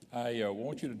I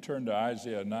want you to turn to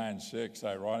Isaiah 9:6.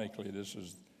 Ironically, this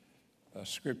is a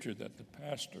scripture that the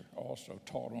pastor also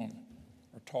taught on,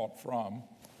 or taught from.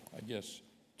 I guess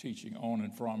teaching on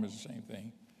and from is the same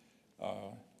thing.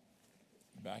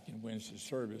 Back in Wednesday's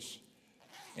service.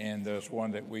 And there's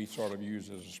one that we sort of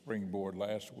used as a springboard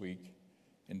last week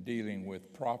in dealing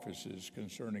with prophecies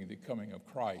concerning the coming of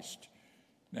Christ.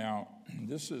 Now,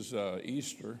 this is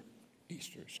Easter,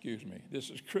 this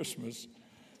is Christmas,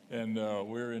 and we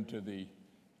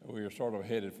are sort of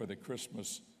headed for the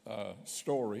Christmas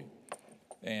story,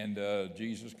 and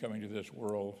Jesus coming to this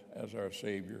world as our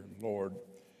Savior and Lord.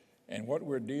 And what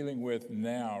we're dealing with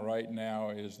right now,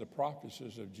 is the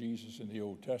prophecies of Jesus in the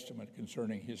Old Testament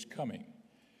concerning his coming.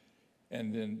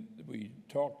 And then we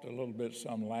talked a little bit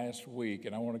some last week,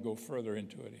 and I want to go further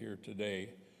into it here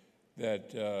today,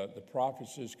 that the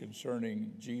prophecies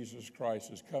concerning Jesus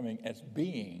Christ is coming as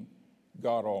being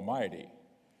God Almighty.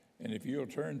 And if you'll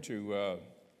turn to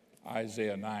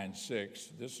Isaiah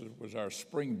 9:6, this was our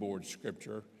springboard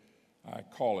scripture. I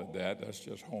call it that. That's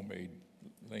just homemade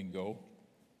lingo.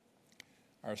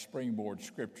 Our springboard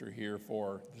scripture here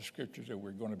for the scriptures that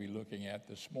we're going to be looking at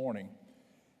this morning.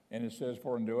 And it says,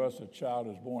 "For unto us a child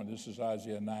is born." This is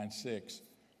Isaiah 9:6.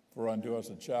 "For unto us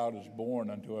a child is born,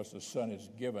 unto us a son is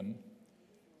given,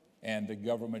 and the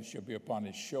government shall be upon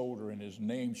his shoulder, and his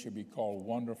name shall be called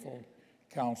Wonderful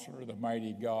Counselor, the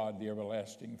Mighty God, the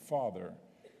Everlasting Father."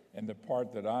 And the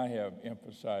part that I have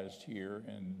emphasized here,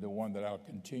 and the one that I'll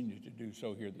continue to do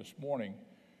so here this morning,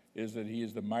 is that he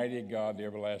is the mighty God, the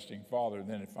everlasting Father. And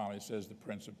then it finally says the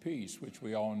Prince of Peace, which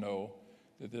we all know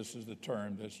that this is the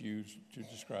term that's used to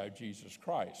describe Jesus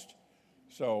Christ.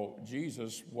 So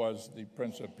Jesus was the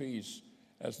Prince of Peace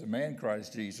as the man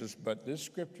Christ Jesus, but this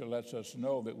scripture lets us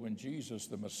know that when Jesus,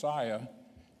 the Messiah,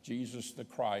 Jesus the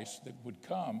Christ, that would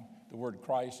come, the word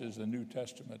Christ is the New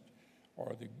Testament,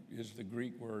 or is the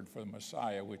Greek word for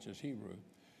Messiah, which is Hebrew,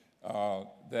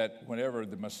 that whenever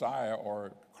the Messiah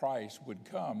or Christ would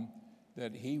come,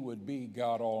 that he would be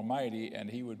God Almighty and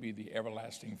he would be the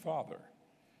everlasting Father.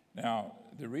 Now,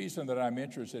 the reason that I'm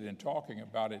interested in talking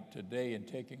about it today and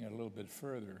taking it a little bit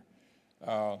further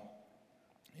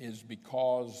is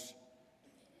because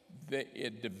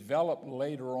it developed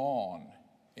later on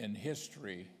in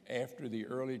history after the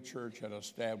early church had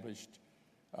established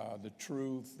the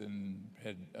truth and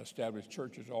had established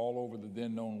churches all over the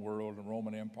then known world, the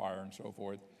Roman Empire and so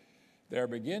forth. There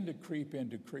began to creep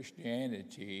into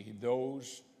Christianity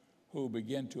those who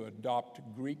began to adopt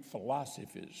Greek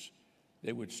philosophies.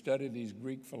 They would study these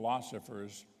Greek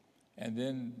philosophers, and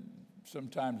then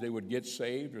sometimes they would get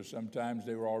saved, or sometimes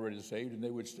they were already saved, and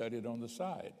they would study it on the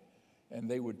side. And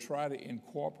they would try to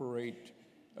incorporate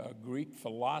Greek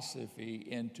philosophy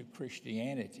into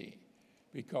Christianity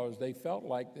because they felt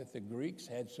like that the Greeks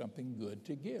had something good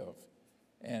to give.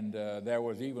 And there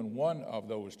was even one of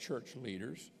those church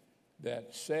leaders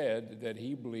that said that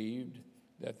he believed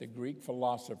that the Greek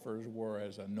philosophers were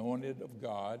as anointed of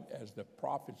God as the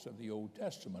prophets of the Old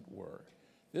Testament were.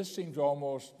 This seems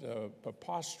almost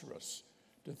preposterous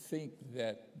to think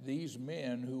that these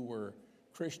men who were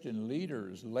Christian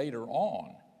leaders later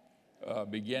on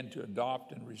began to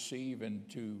adopt and receive and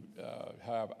to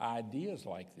have ideas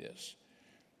like this.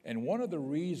 And one of the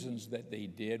reasons that they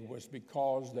did was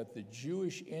because that the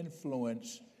Jewish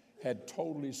influence had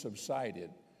totally subsided.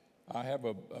 I have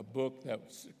a book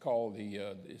that's called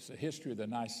it's a history of the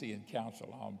Nicene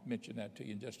Council. I'll mention that to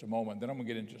you in just a moment. Then I'm going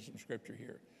to get into some scripture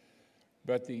here.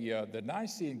 But the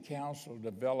Nicene Council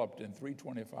developed in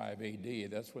 325 A.D.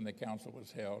 That's when the council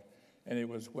was held. And it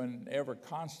was whenever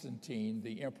Constantine,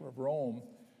 the emperor of Rome,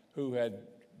 who had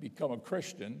become a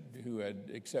Christian, who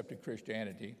had accepted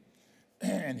Christianity,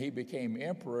 and he became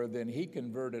emperor, then he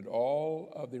converted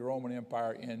all of the Roman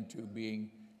Empire into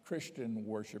being Christian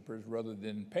worshipers rather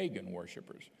than pagan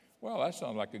worshipers. Well, that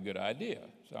sounds like a good idea.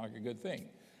 Sounds like a good thing.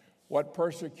 What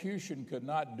persecution could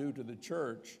not do to the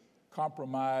church,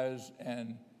 compromise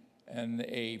and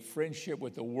a friendship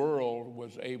with the world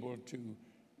was able to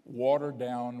water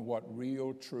down what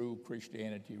real, true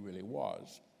Christianity really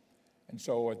was. And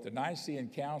so at the Nicene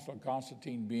Council,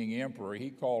 Constantine being emperor, he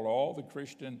called all the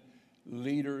Christian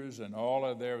leaders and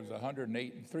there was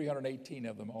 318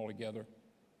 of them altogether.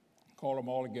 Called them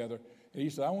all together. And he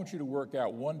said, I want you to work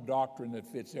out one doctrine that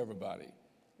fits everybody.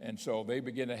 And so they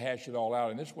began to hash it all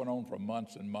out. And this went on for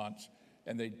months and months.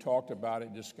 And they talked about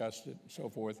it, discussed it, and so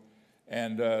forth.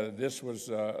 And this was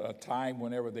a time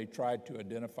whenever they tried to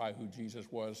identify who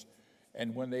Jesus was.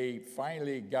 And when they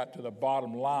finally got to the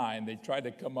bottom line, they tried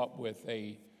to come up with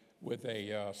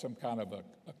some kind of a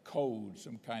code,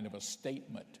 some kind of a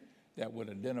statement that would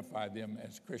identify them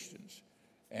as Christians.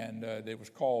 and it was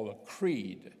called a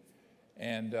creed.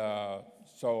 And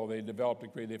so they developed a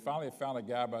creed. They finally found a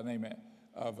guy by the name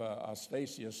of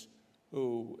Astasius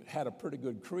who had a pretty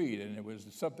good creed, and it was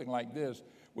something like this.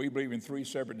 We believe in three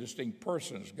separate, distinct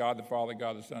persons: God the Father,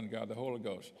 God the Son, God the Holy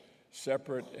Ghost.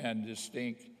 Separate and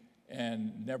distinct,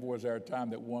 and never was there a time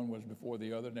that one was before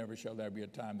the other, never shall there be a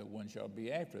time that one shall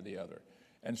be after the other.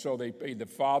 And so they made the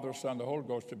Father, Son, the Holy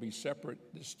Ghost to be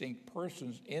separate, distinct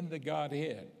persons in the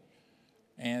Godhead,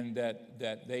 and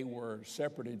that they were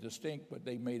separate and distinct, but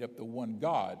they made up the one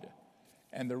God.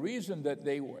 And the reason that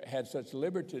they had such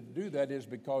liberty to do that is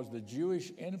because the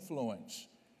Jewish influence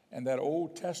and that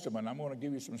Old Testament, I'm going to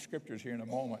give you some scriptures here in a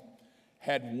moment,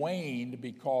 had waned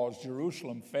because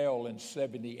Jerusalem fell in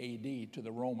 70 A.D. to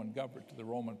the Roman government, to the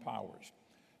Roman powers.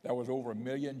 There was over 1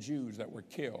 million Jews that were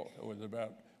killed. There was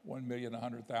about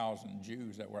 1,100,000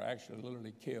 Jews that were actually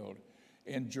literally killed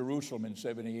in Jerusalem in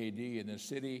 70 A.D., and the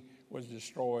city was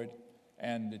destroyed,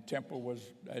 and the temple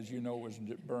was, as you know, was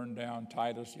burned down.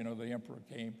 Titus, the emperor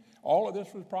came. All of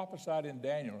this was prophesied in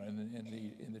Daniel,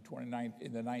 in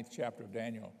the 9th chapter of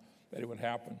Daniel, that it would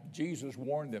happen. Jesus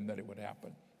warned them that it would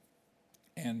happen.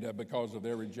 And because of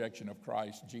their rejection of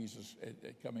Christ, Jesus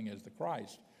coming as the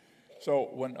Christ. So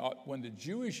when the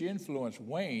Jewish influence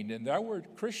waned, and there were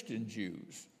Christian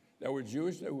Jews, there were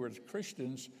Jews that were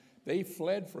Christians, they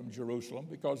fled from Jerusalem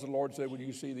because the Lord said, when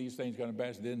you see these things going to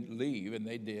pass, then leave, and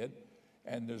they did.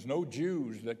 And there's no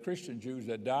Christian Jews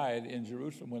that died in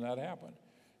Jerusalem when that happened.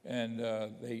 And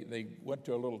they went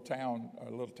to a little town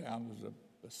was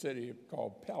a city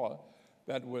called Pella,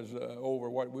 that was over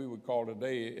what we would call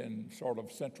today in sort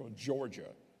of central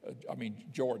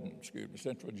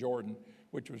central Jordan,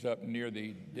 which was up near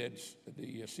the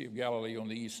Sea of Galilee on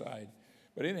the east side.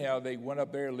 But anyhow, they went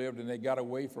up there, lived, and they got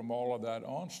away from all of that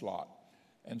onslaught.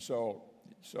 And so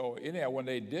anyhow, when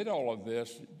they did all of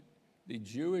this, the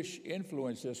Jewish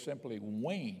influence just simply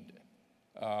waned.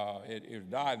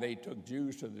 It died. They took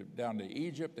Jews down to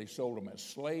Egypt. They sold them as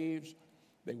slaves.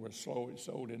 They were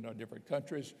sold into different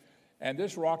countries. And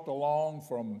this rocked along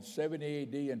from 70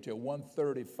 A.D. until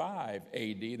 135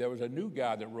 A.D. There was a new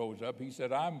guy that rose up. He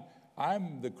said, I'm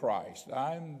the Christ.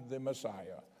 I'm the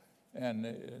Messiah. And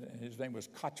his name was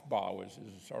Kochba, was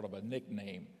his sort of a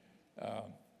nickname.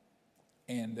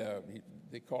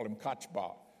 They called him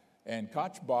Kochba. And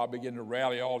Kochba began to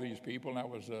rally all these people, and that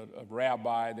was a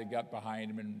rabbi that got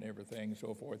behind him and everything and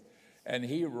so forth. And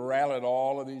he rallied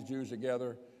all of these Jews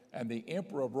together. And the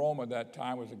emperor of Rome at that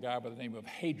time was a guy by the name of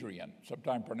Hadrian,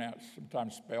 sometimes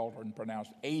spelled and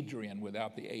pronounced Adrian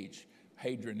without the H.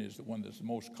 Hadrian is the one that's the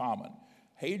most common.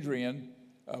 Hadrian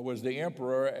was the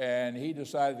emperor, and he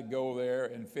decided to go there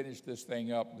and finish this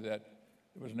thing up that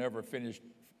was never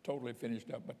totally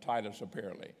finished up by Titus,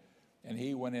 apparently. And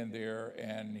he went in there,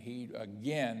 and he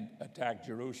again attacked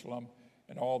Jerusalem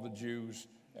and all the Jews,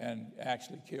 and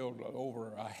actually killed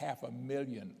over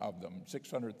 500,000 of them.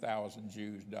 600,000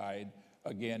 Jews died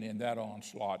again in that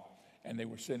onslaught, and they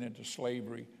were sent into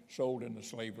slavery, sold into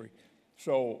slavery.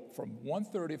 So from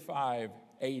 135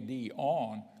 A.D.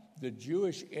 on, the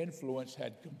Jewish influence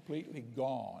had completely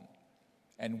gone.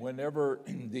 And whenever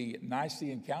the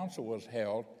Nicene Council was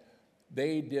held,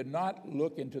 they did not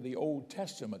look into the Old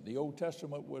Testament. The Old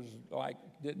Testament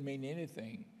didn't mean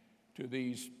anything to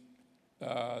these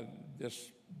let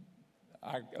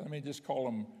me just call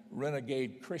them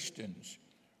renegade Christians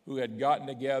who had gotten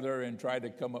together and tried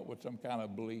to come up with some kind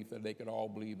of belief that they could all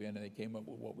believe in, and they came up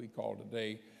with what we call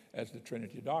today as the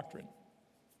Trinity doctrine,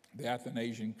 the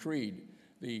Athanasian Creed.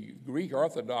 The Greek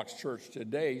Orthodox Church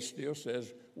today still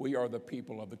says we are the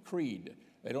people of the Creed.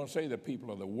 They don't say the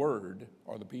people of the Word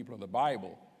or the people of the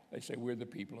Bible. They say we're the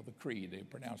people of the Creed. They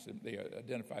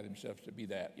identify themselves to be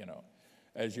that,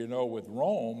 As you know, with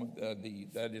Rome,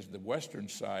 that is the western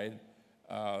side,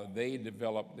 they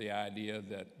developed the idea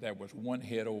that there was one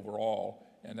head over all,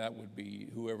 and that would be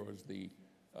whoever was the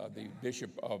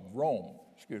Bishop of Rome,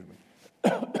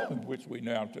 which we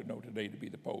now know today to be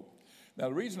the Pope. Now,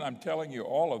 the reason I'm telling you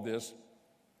all of this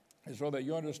is so that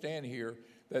you understand here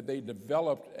that they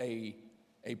developed a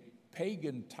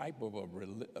pagan type of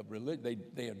religion.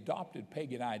 They adopted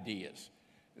pagan ideas.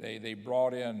 They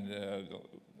brought in,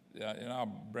 and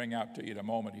I'll bring out to you in a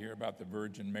moment here about the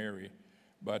Virgin Mary,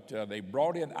 but they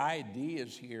brought in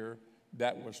ideas here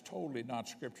that was totally not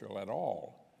scriptural at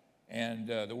all. And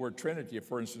the word Trinity,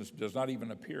 for instance, does not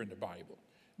even appear in the Bible.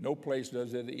 No place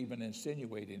does it even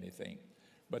insinuate anything.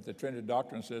 But the Trinity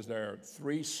doctrine says there are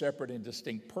three separate and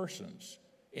distinct persons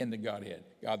in the Godhead: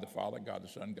 God the Father, God the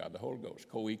Son, God the Holy Ghost,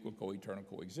 co-equal, co-eternal,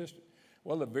 co-existent.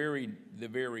 Well, the very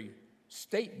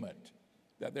statement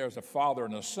that there's a Father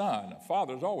and a Son, a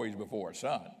Father is always before a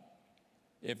Son.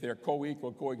 If they're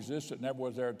co-equal, coexistent, never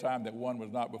was there a time that one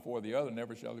was not before the other,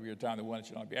 never shall there be a time that one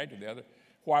shall not be after the other.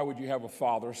 Why would you have a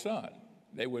father-son?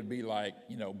 They would be like,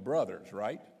 brothers,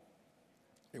 right?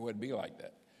 It wouldn't be like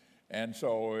that. And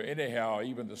so anyhow,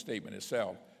 even the statement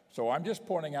itself. So I'm just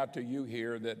pointing out to you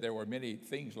here that there were many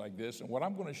things like this. And what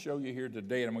I'm going to show you here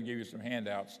today, and I'm going to give you some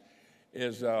handouts,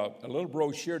 is a little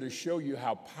brochure to show you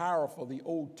how powerful the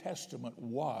Old Testament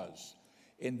was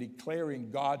in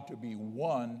declaring God to be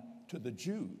one to the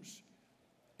Jews.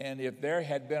 And if there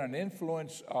had been an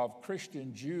influence of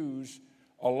Christian Jews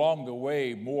along the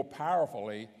way more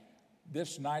powerfully,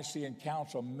 this Nicene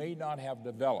Council may not have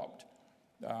developed.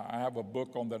 I have a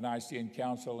book on the Nicene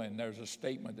Council, and there's a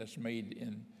statement that's made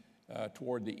in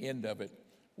toward the end of it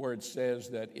where it says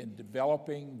that in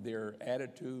developing their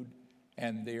attitude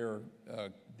and their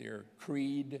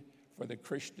creed for the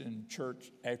Christian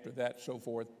church after that, so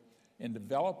forth, in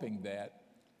developing that,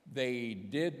 they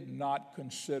did not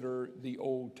consider the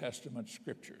Old Testament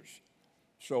scriptures.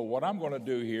 So what I'm going to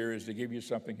do here is to give you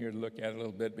something here to look at a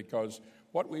little bit, because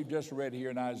what we've just read here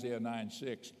in Isaiah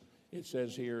 9:6, it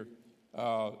says here,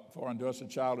 for unto us a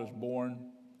child is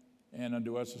born, and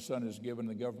unto us a son is given,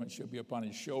 and the government shall be upon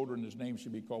his shoulder, and his name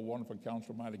shall be called Wonderful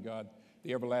Counselor, Mighty God,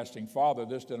 the Everlasting Father.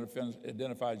 This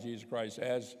identifies Jesus Christ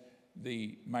as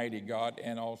the mighty God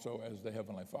and also as the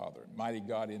Heavenly Father. Mighty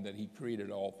God in that he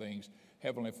created all things.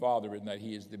 Heavenly Father in that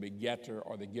he is the begetter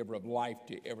or the giver of life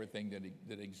to everything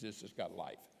that exists that's got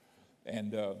life,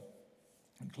 and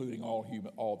including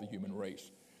all the human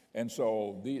race. And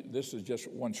so this is just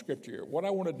one scripture here. What I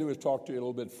want to do is talk to you a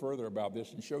little bit further about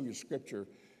this and show you scripture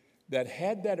that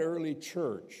had that early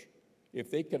church, if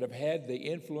they could have had the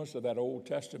influence of that Old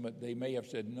Testament, they may have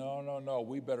said, no,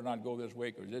 we better not go this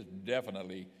way because this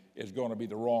definitely is going to be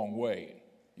the wrong way.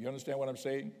 You understand what I'm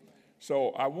saying? So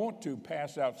I want to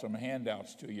pass out some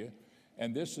handouts to you,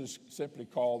 and this is simply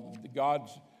called God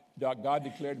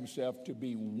declared himself to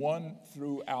be one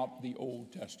throughout the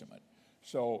Old Testament.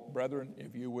 So, brethren,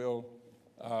 if you will,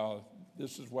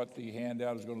 this is what the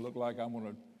handout is going to look like. I'm going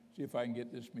to see if I can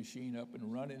get this machine up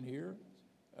and running here.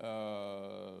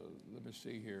 Let me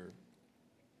see here.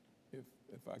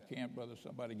 If I can't, brother,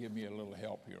 somebody give me a little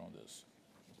help here on this.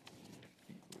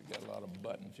 We got a lot of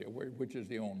buttons here. Which is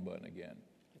the on button again?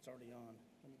 It's already on.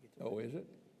 Let me get to it. Is it?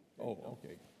 Oh,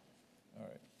 okay. All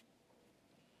right.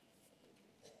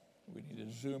 We need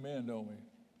to zoom in, don't we?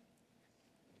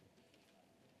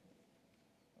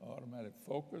 Automatic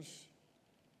focus.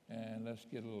 And let's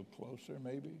get a little closer,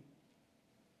 maybe.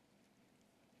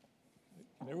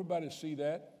 Can everybody see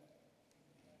that?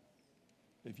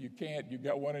 If you can't, you've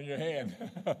got one in your hand.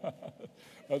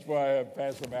 That's why I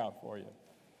pass them out for you.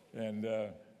 And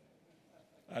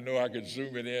I know I could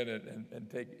zoom it in and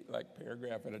take like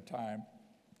paragraph at a time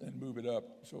and move it up,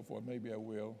 so forth. Maybe I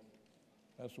will.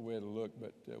 That's the way it'll look,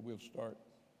 but we'll start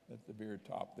at the very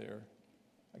top there.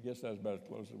 I guess that's about as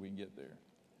close as we can get there.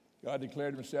 God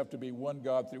declared himself to be one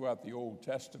God throughout the Old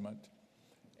Testament.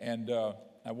 And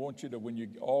I want you to, when you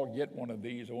all get one of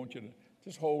these, I want you to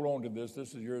just hold on to this.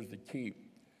 This is yours to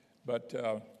keep. But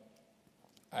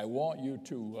I want you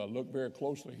to look very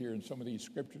closely here in some of these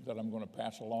scriptures that I'm going to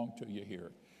pass along to you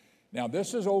here. Now,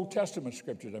 this is Old Testament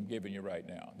scriptures I'm giving you right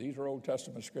now. These are Old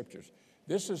Testament scriptures.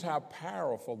 This is how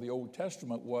powerful the Old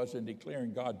Testament was in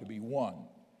declaring God to be one.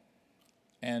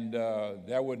 And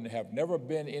there would have never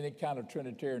been any kind of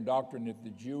Trinitarian doctrine if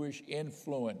the Jewish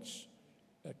influence,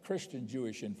 Christian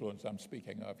Jewish influence I'm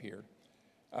speaking of here,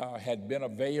 had been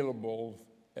available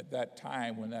at that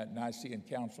time when that Nicene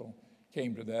Council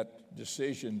came to that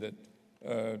decision that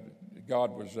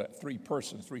God was three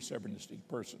persons, three separate distinct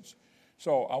persons.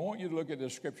 So I want you to look at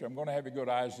this scripture. I'm going to have you go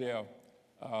to Isaiah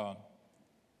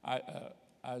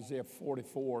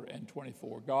 44 and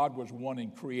 24. God was one in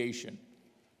creation.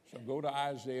 So go to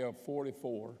Isaiah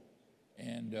 44,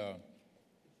 and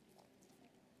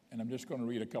I'm just going to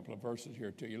read a couple of verses here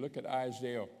to you. Look at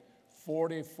Isaiah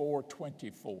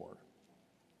 44:24.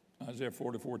 Isaiah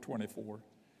 44:24.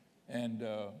 And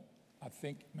I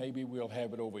think maybe we'll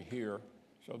have it over here.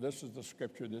 So this is the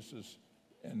scripture. This is,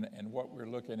 and what we're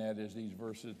looking at is these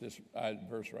verses, this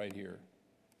verse right here.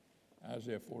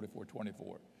 Isaiah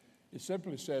 44:24. It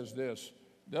simply says this: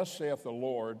 Thus saith the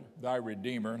Lord, thy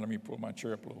Redeemer. Let me pull my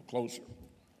chair up a little closer.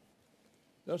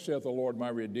 Thus saith the Lord, my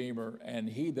Redeemer, and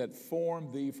he that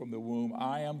formed thee from the womb.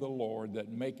 I am the Lord that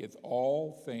maketh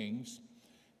all things,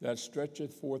 that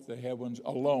stretcheth forth the heavens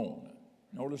alone.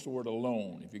 Notice the word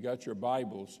alone. If you got your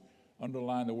Bibles,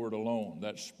 underline the word alone.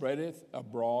 That spreadeth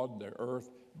abroad the earth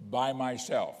by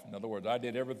myself. In other words, I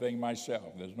did everything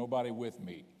myself. There's nobody with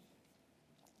me.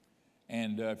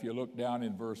 And if you look down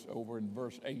in verse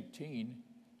 18,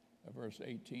 verse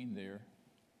 18 there.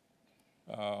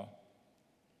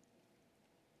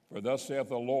 For thus saith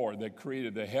the Lord that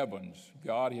created the heavens,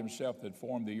 God himself that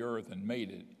formed the earth and made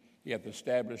it. He hath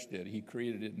established it. He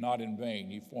created it not in vain.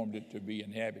 He formed it to be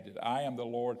inhabited. I am the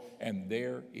Lord, and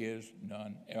there is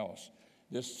none else.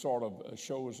 This sort of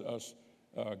shows us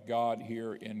God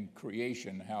here in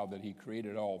creation, how that he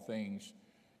created all things,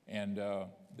 and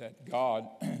that God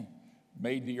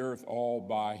made the earth all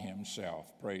by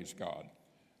himself. Praise God.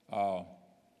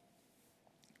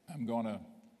 I'm going to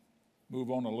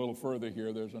move on a little further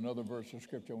here. There's another verse of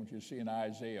Scripture I want you to see in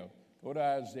Isaiah. Go to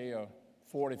Isaiah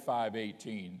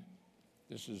 45:18.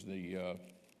 This is the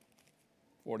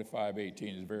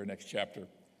 45:18 is the very next chapter.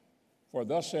 For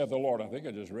thus saith the Lord, I think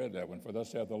I just read that one. For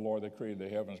thus saith the Lord that created the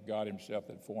heavens, God himself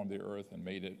that formed the earth and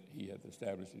made it. He hath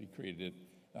established it, he created it.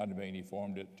 Not in vain he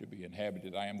formed it to be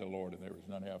inhabited. I am the Lord and there is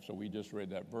none else. So we just read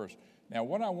that verse. Now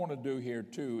what I want to do here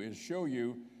too is show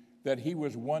you that he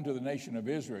was one to the nation of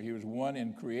Israel. He was one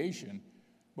in creation.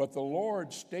 But the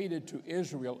Lord stated to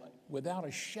Israel without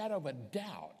a shadow of a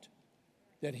doubt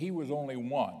that he was only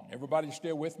one. Everybody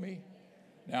still with me?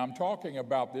 Now I'm talking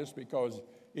about this because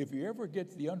if you ever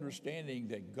get the understanding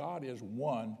that God is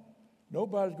one,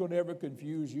 nobody's going to ever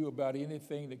confuse you about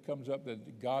anything that comes up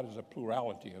that God is a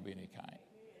plurality of any kind.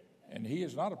 And he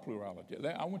is not a plurality.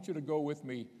 I want you to go with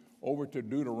me over to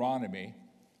Deuteronomy,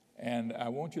 and I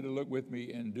want you to look with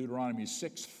me in Deuteronomy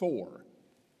 6:4.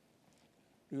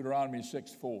 Deuteronomy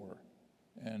 6:4.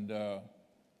 And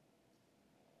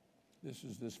this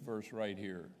is this verse right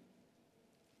here.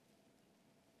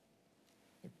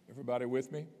 Everybody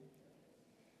with me?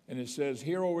 And it says,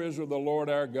 Hear, O Israel, the Lord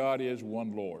our God is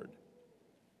one Lord.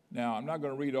 Now, I'm not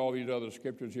going to read all these other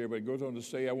scriptures here, but it goes on to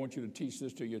say, I want you to teach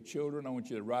this to your children. I want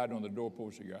you to write it on the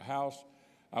doorpost of your house.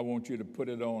 I want you to put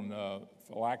it on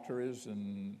phylacteries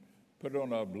and put it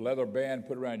on a leather band,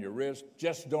 put it around your wrist.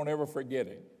 Just don't ever forget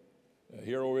it.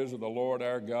 Hear, O Israel, the Lord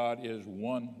our God is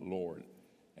one Lord.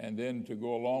 And then to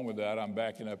go along with that, I'm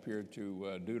backing up here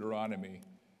to Deuteronomy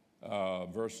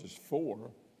verses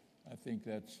 4. I think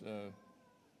that's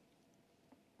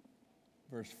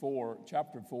verse 4,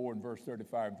 chapter 4 and verse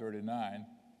 35 and 39.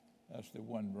 That's the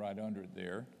one right under it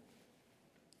there.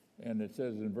 And it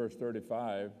says in verse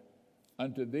 35,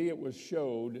 Unto thee it was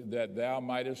showed that thou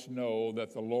mightest know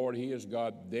that the Lord, he is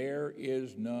God, there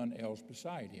is none else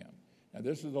beside him. Now,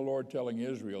 this is the Lord telling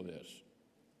Israel this.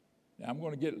 Now,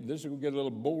 this will get a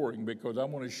little boring because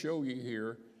I'm going to show you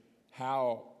here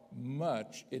how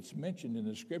much it's mentioned in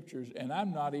the Scriptures, and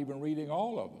I'm not even reading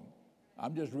all of them.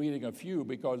 I'm just reading a few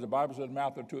because the Bible says,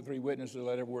 mouth of 2 or 3 witnesses,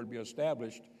 let every word be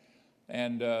established.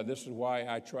 And this is why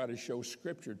I try to show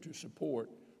Scripture to support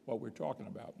what we're talking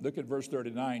about. Look at verse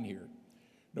 39 here.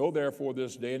 Know therefore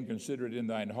this day and consider it in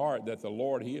thine heart that the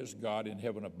Lord, he is God in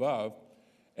heaven above,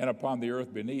 and upon the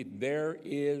earth beneath, there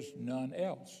is none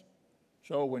else.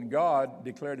 So when God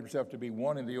declared himself to be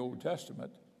one in the Old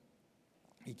Testament,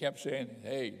 he kept saying,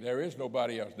 hey, there is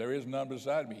nobody else. There is none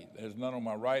beside me. There's none on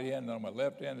my right hand, none on my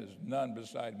left hand. There's none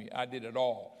beside me. I did it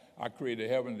all. I created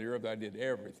heaven and the earth. I did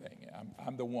everything.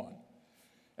 I'm the one.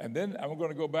 And then I'm going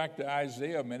to go back to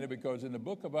Isaiah a minute because in the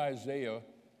book of Isaiah,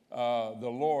 the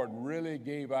Lord really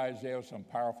gave Isaiah some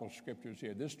powerful scriptures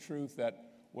here. This truth that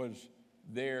was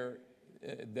there,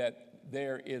 that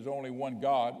there is only one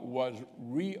God, was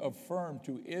reaffirmed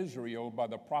to Israel by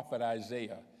the prophet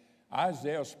Isaiah.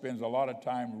 Isaiah spends a lot of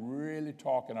time really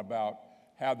talking about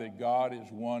how that God is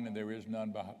one and there is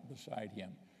none beside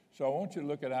him. So I want you to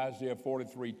look at Isaiah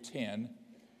 43:10.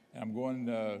 And I'm going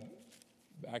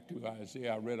back to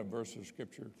Isaiah. I read a verse of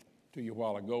scripture to you a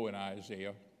while ago in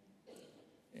Isaiah.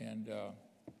 And I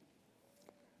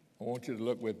want you to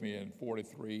look with me in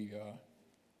 43.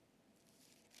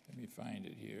 Let me find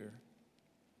it here.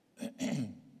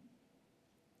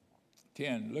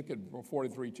 10. Look at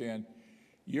 43:10.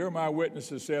 Ye are my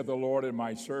witnesses, saith the Lord, and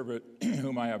my servant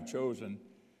whom I have chosen,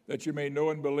 that you may know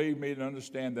and believe me and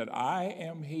understand that I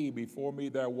am he. Before me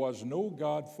there was no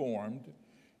God formed,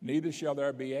 neither shall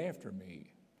there be after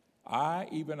me. I,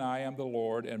 even I, am the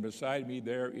Lord, and beside me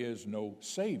there is no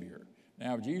Savior.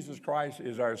 Now, if Jesus Christ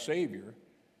is our Savior,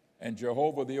 and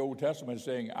Jehovah, the Old Testament, is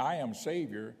saying, I am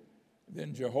Savior,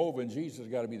 then Jehovah and Jesus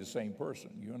got to be the same person.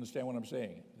 You understand what I'm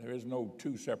saying? There is no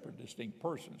two separate, distinct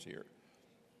persons here.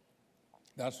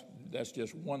 That's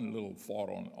just one little thought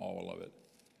on all of it.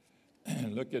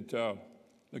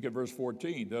 Look at verse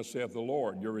 14. Thus saith the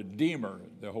Lord, your Redeemer,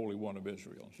 the Holy One of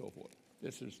Israel, and so forth.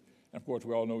 This is, of course,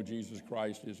 we all know Jesus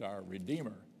Christ is our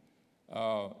Redeemer.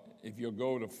 If you'll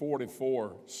go to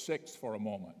 44:6 for a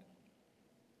moment.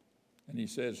 And he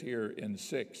says here in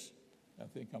 6, I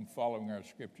think I'm following our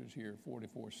scriptures here,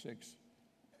 44:6.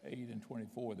 8 and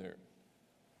 24 there.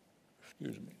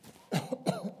 Excuse me.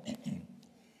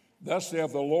 Thus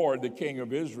saith the Lord, the King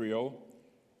of Israel,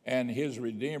 and his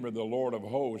Redeemer, the Lord of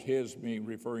hosts, his being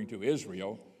referring to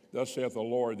Israel. Thus saith the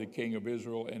Lord, the King of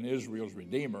Israel, and Israel's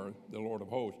Redeemer, the Lord of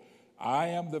hosts. I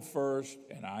am the first,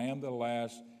 and I am the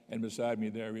last, and beside me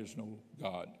there is no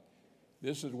God.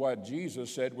 This is what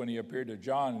Jesus said when he appeared to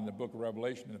John in the book of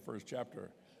Revelation in the first chapter.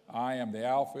 I am the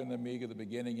Alpha and the Omega, the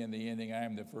beginning and the ending. I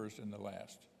am the first and the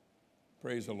last.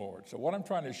 Praise the Lord. So what I'm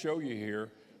trying to show you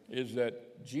here is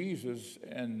that Jesus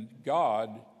and God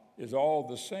is all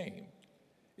the same.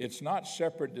 It's not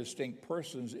separate, distinct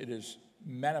persons. It is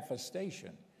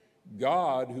manifestation.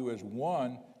 God, who is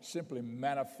one, simply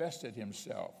manifested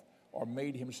himself or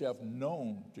made himself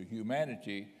known to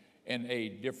humanity in a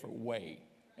different way.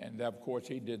 And of course,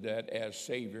 he did that as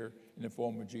Savior in the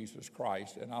form of Jesus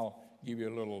Christ. And I'll give you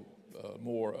a little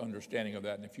more understanding of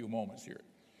that in a few moments here.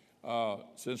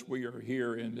 Since we are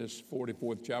here in this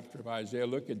 44th chapter of Isaiah,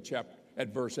 look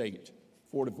at verse 8,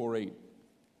 44:8.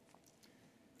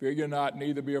 Fear you not,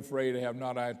 neither be afraid. Have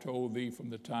not I told thee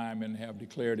from the time and have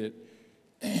declared it?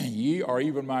 Ye are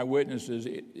even my witnesses.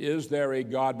 Is there a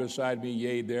God beside me?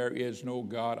 Yea, there is no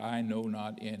God. I know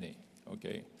not any.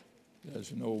 Okay,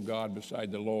 there's no God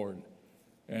beside the Lord.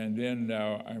 And then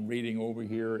I'm reading over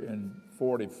here in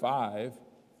 45,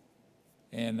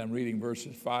 and I'm reading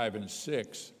verses 5 and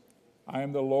 6. I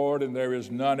am the Lord, and there is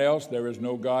none else. There is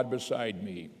no God beside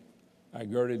me. I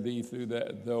girded thee through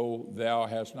that, though thou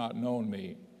hast not known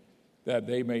me, that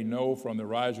they may know from the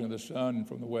rising of the sun and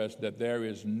from the west that there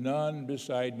is none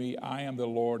beside me. I am the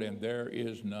Lord, and there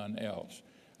is none else.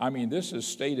 I mean, this is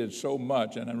stated so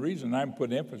much, and the reason I'm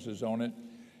putting emphasis on it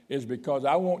is because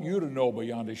I want you to know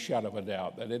beyond a shadow of a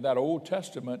doubt that in that Old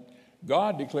Testament,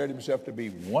 God declared himself to be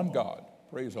one God.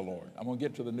 Praise the Lord. I'm going to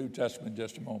get to the New Testament in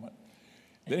just a moment.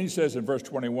 Then he says in verse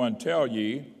 21, tell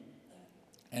ye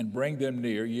and bring them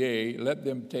near, yea, let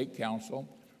them take counsel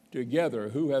together.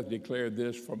 Who hath declared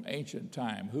this from ancient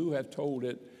time? Who hath told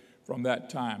it from that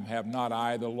time? Have not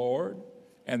I the Lord?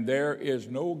 And there is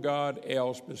no God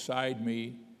else beside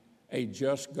me, a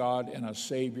just God and a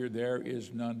Savior. There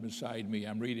is none beside me.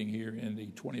 I'm reading here in the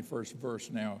 21st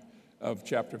verse now of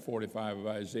chapter 45 of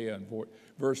Isaiah. And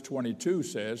verse 22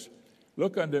 says,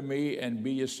 look unto me and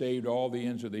be ye saved all the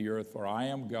ends of the earth, for I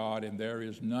am God and there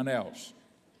is none else.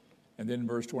 And then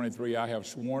verse 23, I have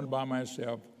sworn by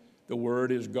myself, the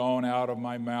word is gone out of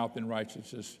my mouth in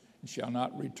righteousness, and shall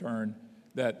not return,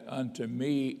 that unto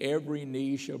me every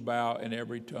knee shall bow and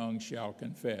every tongue shall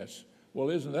confess. Well,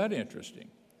 isn't that interesting?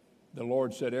 The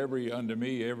Lord said, unto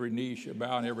me every knee shall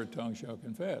bow and every tongue shall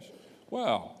confess.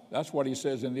 Well, that's what he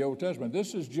says in the Old Testament.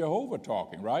 This is Jehovah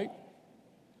talking, right?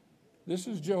 This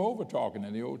is Jehovah talking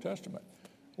in the Old Testament.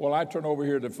 Well, I turn over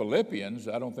here to Philippians.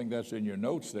 I don't think that's in your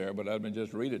notes there, but I'll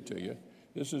just read it to you.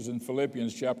 This is in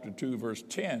Philippians chapter 2, verse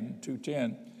 10,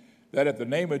 2:10, that at the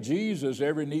name of Jesus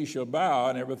every knee shall bow,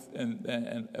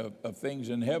 and of things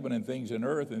in heaven and things in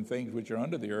earth and things which are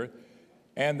under the earth,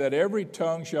 and that every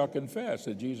tongue shall confess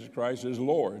that Jesus Christ is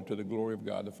Lord, to the glory of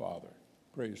God the Father.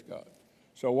 Praise God.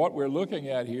 So what we're looking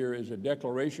at here is a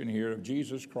declaration here of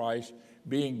Jesus Christ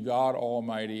being God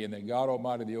Almighty, and that God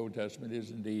Almighty of the Old Testament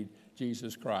is indeed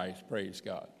Jesus Christ. Praise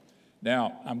God.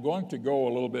 Now, I'm going to go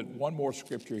a little bit, one more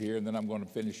scripture here, and then I'm going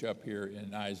to finish up here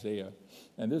in Isaiah.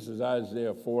 And this is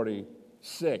Isaiah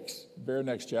 46, very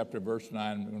next chapter, verse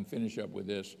 9. I'm going to finish up with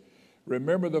this.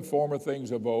 Remember the former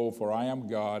things of old, for I am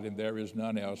God, and there is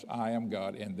none else. I am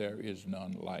God, and there is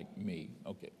none like me.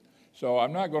 Okay. So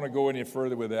I'm not going to go any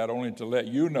further with that, only to let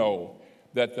you know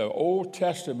that the Old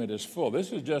Testament is full.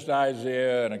 This is just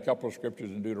Isaiah and a couple of scriptures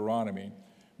in Deuteronomy,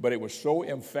 but it was so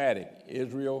emphatic.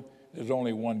 Israel, there's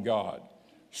only one God.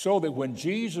 So that when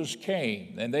Jesus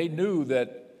came, and they knew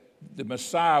that the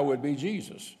Messiah would be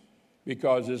Jesus,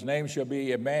 because his name shall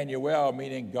be Emmanuel,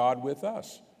 meaning God with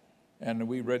us. And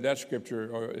we read that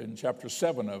scripture in chapter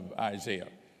 7 of Isaiah.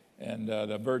 And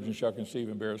the virgin shall conceive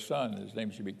and bear a son. His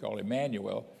name should be called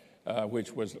Emmanuel,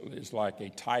 which is like a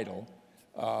title.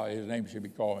 His name should be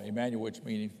called Emmanuel, which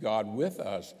means God with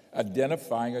us,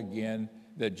 identifying again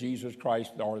that Jesus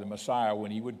Christ, or the Messiah,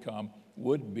 when he would come,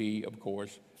 would be, of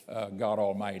course, God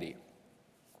Almighty.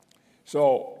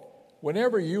 So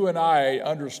whenever you and I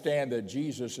understand that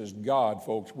Jesus is God,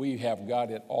 folks, we have got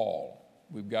it all.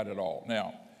 We've got it all.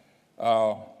 Now,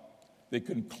 the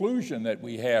conclusion that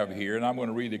we have here, and I'm going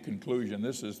to read the conclusion.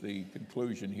 This is the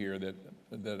conclusion here that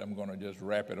I'm going to just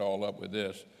wrap it all up with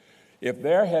this. If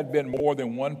there had been more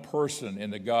than one person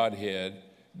in the Godhead,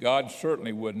 God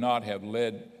certainly would not have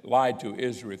lied to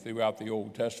Israel throughout the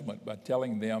Old Testament by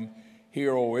telling them,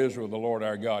 hear, O Israel, the Lord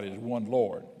our God is one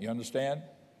Lord. You understand?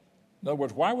 In other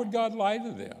words, why would God lie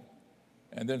to them?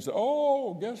 And then say,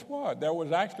 oh, guess what? There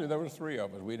was three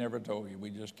of us. We never told you. We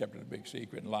just kept it a big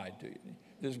secret and lied to you.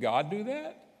 Does God do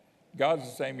that? God's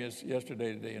the same as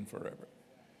yesterday, today, and forever.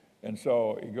 And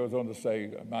so he goes on to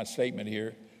say, my statement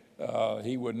here,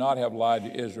 he would not have lied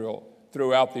to Israel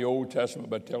throughout the Old Testament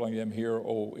by telling them, hear,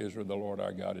 O Israel, the Lord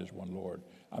our God is one Lord.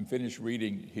 I'm finished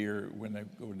reading here when I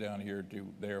go down here to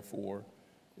therefore.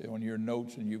 On your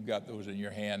notes, and you've got those in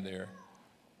your hand there,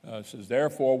 it says,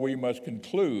 therefore we must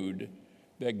conclude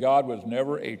that God was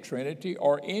never a trinity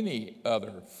or any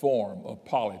other form of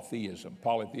polytheism.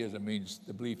 Polytheism means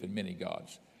the belief in many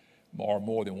gods, or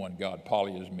more than one God.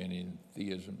 Poly is many, and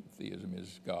theism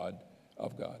is God,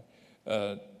 of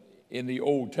God, in the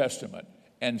Old Testament.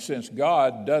 And since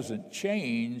God doesn't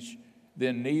change,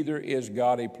 then neither is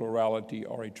God a plurality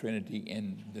or a trinity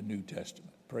in the New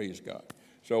Testament. Praise God.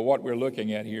 So what we're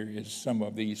looking at here is some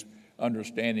of these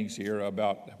understandings here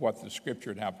about what the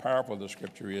Scripture and how powerful the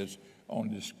Scripture is on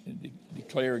this,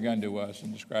 declaring unto us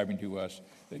and describing to us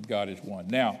that God is one.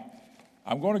 Now,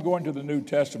 I'm going to go into the New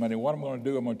Testament, and what I'm going to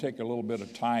do, I'm going to take a little bit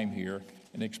of time here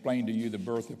and explain to you the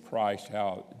birth of Christ,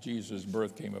 how Jesus'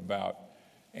 birth came about.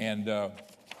 And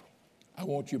I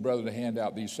want you, brother, to hand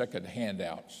out these second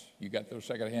handouts. You got those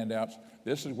second handouts?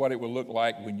 This is what it will look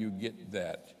like when you get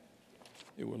that.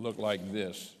 It will look like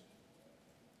this.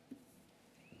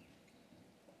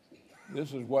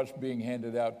 This is what's being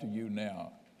handed out to you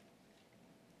now.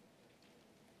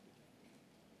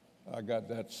 I got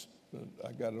it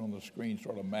on the screen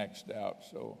sort of maxed out.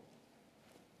 So,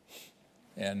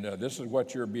 and this is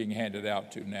what you're being handed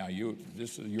out to now.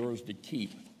 This is yours to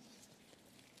keep.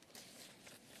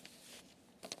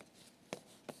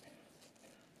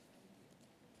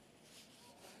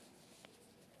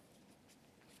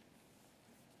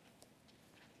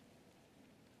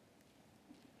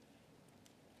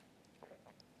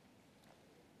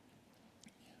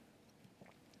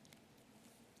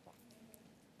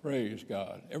 Praise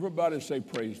God. Everybody say,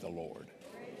 praise the Lord.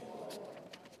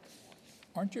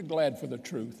 Aren't you glad for the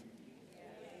truth?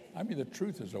 I mean, the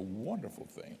truth is a wonderful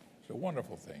thing. It's a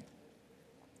wonderful thing.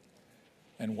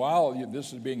 And while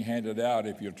this is being handed out,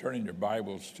 if you're turning your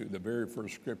Bibles to the very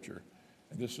first scripture,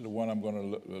 and this is the one I'm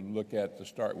going to look at to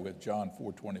start with, John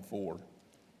 4:24.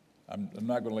 I'm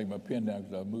not going to lay my pen down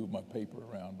because I'll move my paper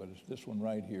around, but it's this one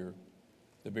right here,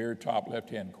 the very top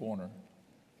left-hand corner.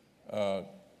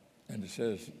 And it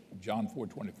says, John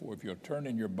 4:24, if you'll turn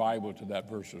in your Bible to that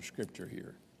verse of scripture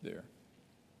there.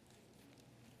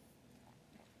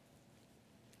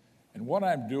 And what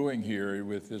I'm doing here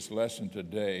with this lesson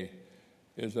today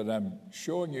is that I'm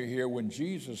showing you here when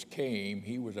Jesus came,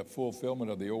 he was a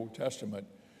fulfillment of the Old Testament,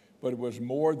 but it was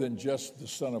more than just the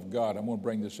Son of God. I'm going to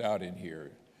bring this out in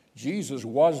here. Jesus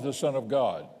was the Son of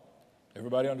God.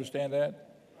 Everybody understand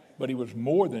that? But he was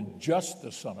more than just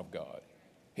the Son of God.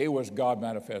 He was God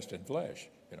manifest in flesh.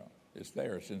 It's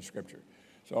there. It's in Scripture.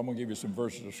 So I'm going to give you some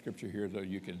verses of Scripture here so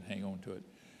you can hang on to it.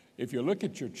 If you look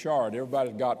at your chart,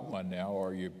 everybody's got one now,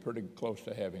 or you're pretty close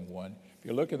to having one. If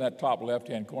you look in that top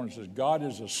left-hand corner, it says, God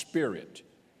is a spirit.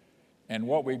 And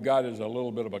what we've got is a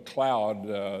little bit of a cloud.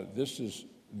 This is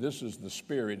the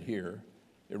spirit here.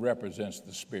 It represents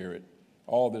the spirit.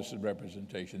 All this is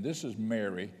representation. This is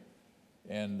Mary.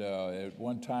 And at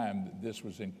one time, this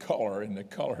was in color, and the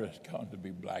color has gone to be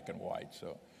black and white.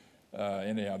 So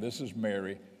anyhow, this is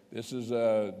Mary. This is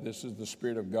the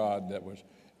Spirit of God that was.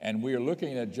 And we are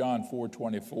looking at John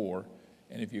 4:24.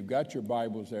 And if you've got your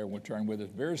Bibles there, we'll turn with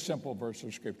it. Very simple verse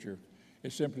of Scripture.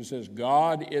 It simply says,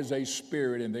 God is a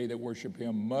spirit, and they that worship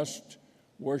him must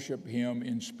worship him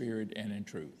in spirit and in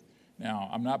truth. Now,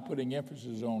 I'm not putting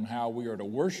emphasis on how we are to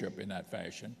worship in that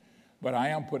fashion, but I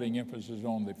am putting emphasis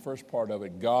on the first part of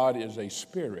it. God is a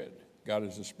spirit. God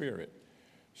is a spirit.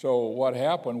 So what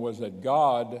happened was that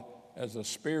God, as a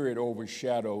spirit,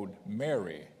 overshadowed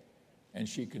Mary, and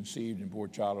she conceived and bore a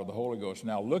child of the Holy Ghost.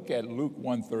 Now look at Luke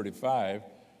 1:35.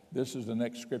 This is the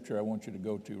next scripture I want you to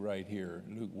go to right here,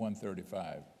 Luke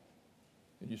 1:35.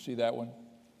 Did you see that one?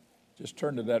 Just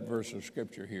turn to that verse of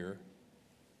scripture here.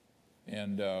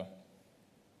 And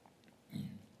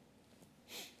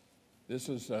this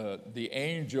is the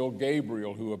angel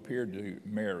Gabriel who appeared to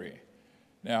Mary.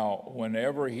 Now,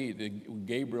 whenever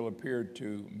Gabriel appeared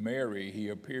to Mary, he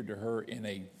appeared to her in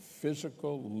a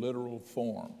physical, literal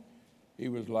form. He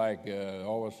was like,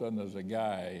 all of a sudden there's a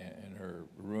guy in her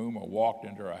room or walked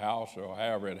into her house or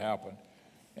however it happened.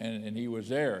 And he was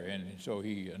there. And so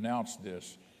he announced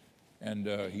this. And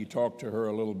he talked to her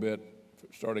a little bit,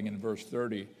 starting in verse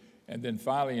 30. And then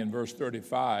finally in verse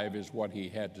 35 is what he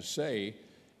had to say.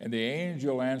 And the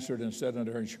angel answered and said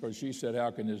unto her, because she said,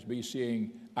 how can this be,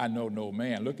 seeing I know no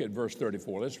man? Look at verse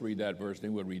 34. Let's read that verse,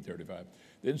 then we'll read 35.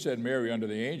 Then said Mary unto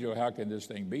the angel, how can this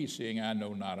thing be, seeing I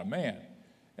know not a man?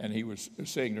 And he was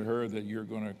saying to her that you're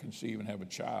going to conceive and have a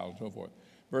child, and so forth.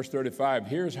 Verse 35,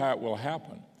 here's how it will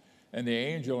happen. And the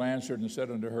angel answered and said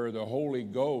unto her, the Holy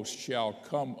Ghost shall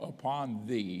come upon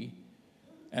thee,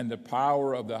 and the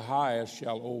power of the highest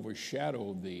shall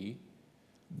overshadow thee.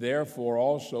 Therefore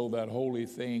also that holy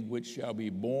thing which shall be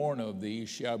born of thee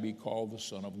shall be called the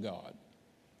Son of God.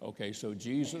 Okay, so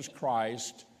Jesus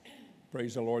Christ,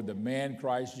 praise the Lord, the man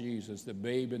Christ Jesus, the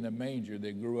babe in the manger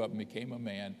that grew up and became a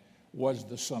man, was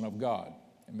the Son of God.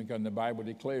 And because the Bible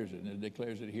declares it, and it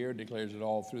declares it here, it declares it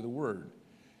all through the Word.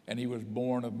 And he was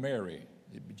born of Mary.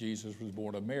 Jesus was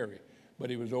born of Mary. But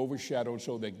he was overshadowed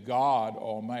so that God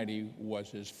Almighty was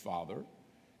his father,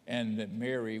 and that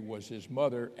Mary was his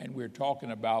mother, and we're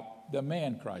talking about the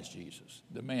man Christ Jesus,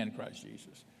 the man Christ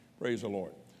Jesus. Praise the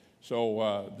Lord.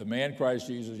 So the man Christ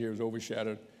Jesus here is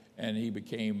overshadowed, and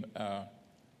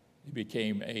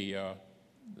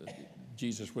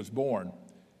Jesus was born.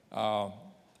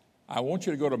 I want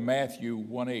you to go to Matthew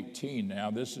 1:18 now.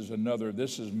 This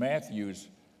is Matthew's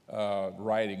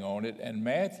writing on it, and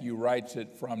Matthew writes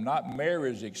it from not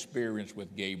Mary's experience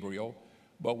with Gabriel,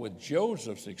 but with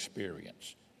Joseph's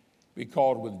experience.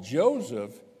 Because with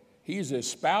Joseph, he's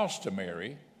espoused to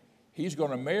Mary. He's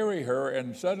going to marry her,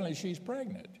 and suddenly she's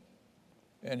pregnant.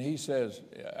 And he says,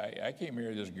 I can't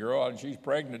marry this girl, and she's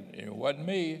pregnant. It wasn't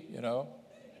me, you know.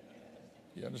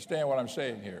 You understand what I'm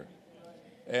saying here?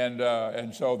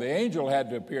 And so the angel had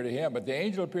to appear to him, but the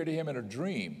angel appeared to him in a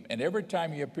dream. And every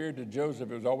time he appeared to Joseph,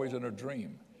 it was always in a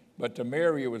dream. But to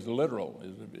Mary, it was literal, it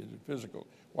was physical.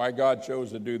 Why God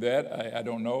chose to do that, I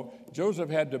don't know. Joseph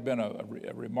had to have been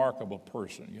a remarkable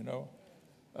person, you know.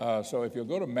 So if you'll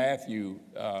go to Matthew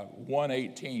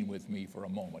 1:18 with me for a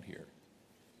moment here.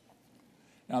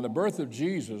 Now, the birth of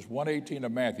Jesus, 1:18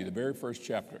 of Matthew, the very first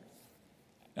chapter.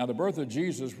 Now, the birth of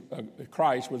Jesus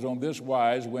Christ was on this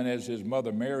wise, when as his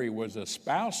mother Mary was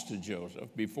espoused to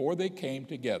Joseph, before they came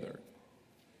together,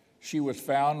 she was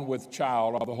found with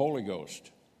child of the Holy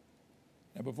Ghost.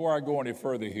 Now, before I go any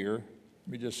further here, let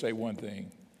me just say one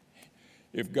thing.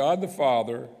 If God the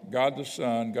Father, God the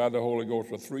Son, God the Holy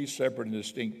Ghost were three separate and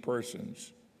distinct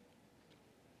persons,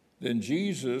 then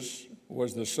Jesus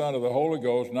was the Son of the Holy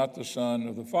Ghost, not the Son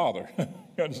of the Father.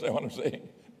 You understand what I'm saying?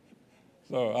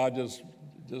 So I'll just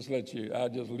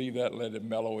leave that, let it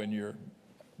mellow in your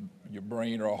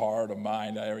brain or heart or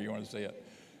mind, however you want to say it.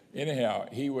 Anyhow,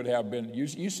 he would have been,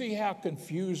 you see how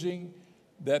confusing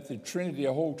that the Trinity,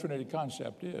 the whole Trinity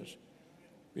concept is.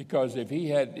 Because if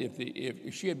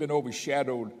she had been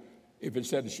overshadowed, if it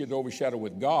said that she had overshadowed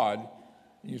with God,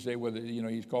 you say, well, you know,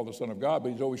 he's called the Son of God,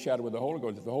 but he's overshadowed with the Holy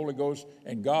Ghost. If the Holy Ghost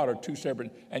and God are two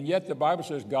separate, and yet the Bible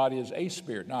says God is a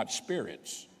spirit, not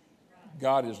spirits.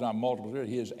 God is not multiple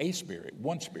spirits. He is a spirit,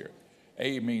 one spirit.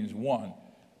 A means one,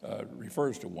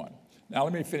 refers to one. Now,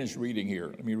 let me finish reading here.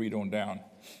 Let me read on down.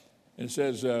 It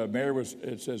says,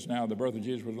 now the birth of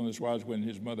Jesus was on this wise, when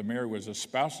his mother Mary was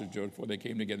espoused to Joseph. Before they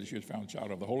came together, she was found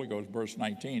child of the Holy Ghost. Verse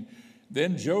 19.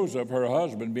 Then Joseph, her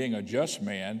husband, being a just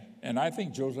man, and I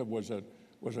think Joseph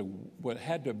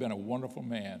had to have been a wonderful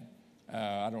man.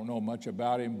 I don't know much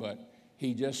about him, but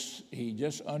he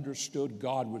just understood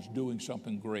God was doing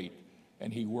something great.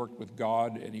 And he worked with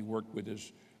God, and he worked with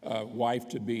his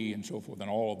wife-to-be, and so forth, and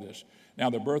all of this. Now,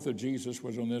 the birth of Jesus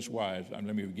was on this wise. Let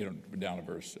me get down to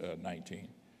verse 19.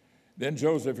 Then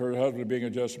Joseph, her husband, being a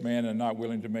just man and not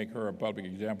willing to make her a public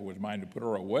example, was minded to put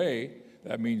her away.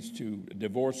 That means to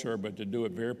divorce her, but to do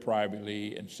it very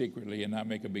privately and secretly and not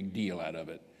make a big deal out of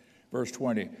it. Verse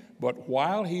 20, but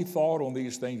while he thought on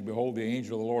these things, behold, the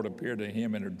angel of the Lord appeared to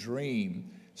him in a dream,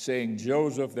 saying,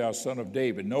 Joseph, thou son of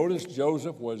David. Notice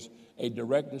Joseph was a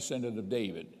direct descendant of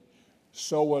David.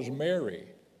 So was Mary.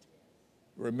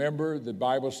 Remember, the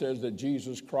Bible says that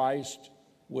Jesus Christ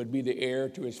would be the heir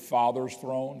to his father's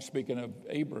throne, speaking of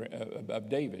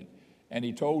David. And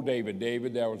he told David,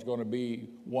 there was going to be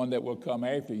one that will come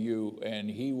after you, and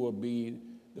he will be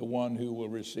the one who will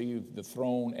receive the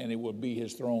throne, and it will be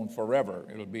his throne forever.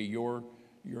 It will be your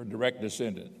direct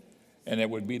descendant. And it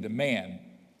would be the man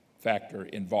factor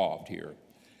involved here.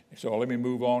 So let me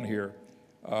move on here.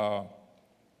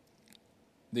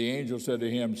 The angel said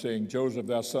to him, saying, Joseph,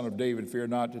 thou son of David, fear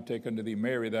not to take unto thee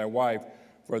Mary thy wife,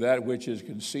 for that which is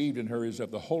conceived in her is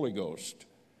of the Holy Ghost.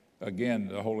 Again,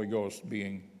 the Holy Ghost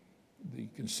being the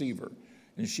conceiver.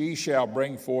 And she shall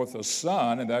bring forth a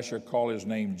son, and thou shalt call his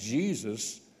name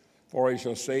Jesus, for he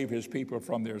shall save his people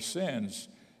from their sins.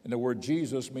 And the word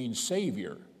Jesus means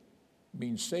Savior.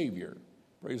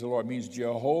 Praise the Lord. It means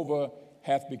Jehovah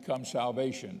hath become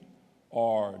salvation,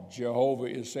 or Jehovah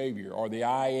is Savior, or the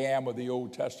I am of the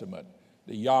Old Testament,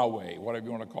 the Yahweh, whatever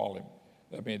you want to call him.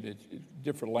 I mean,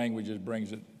 different languages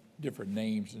brings it different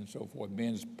names and so forth.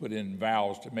 Men's put in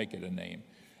vowels to make it a name.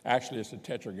 Actually, it's a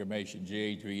tetragrammaton,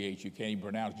 J-H-V-H. You can't even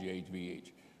pronounce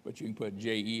J-H-V-H, but you can put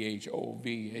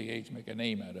J-E-H-O-V-A-H, make a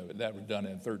name out of it. That was done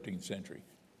in the 13th century.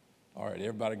 All right,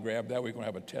 everybody grab that. We're going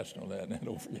to have a test on that, and then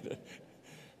don't forget it.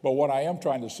 But what I am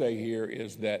trying to say here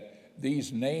is that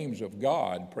these names of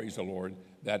God, praise the Lord,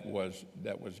 that was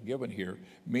given here,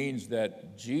 means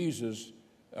that Jesus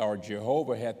or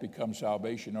Jehovah hath become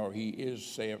salvation, or he is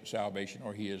salvation,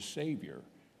 or he is Savior.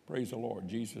 Praise the Lord.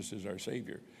 Jesus is our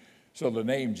Savior. So the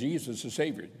name Jesus is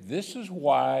Savior. This is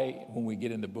why when we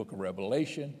get in the book of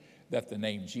Revelation that the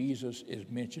name Jesus is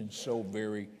mentioned so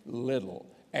very little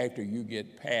after you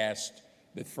get past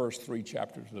the first 3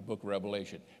 chapters of the book of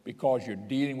Revelation, because you're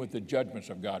dealing with the judgments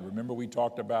of God. Remember we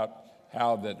talked about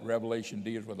how that Revelation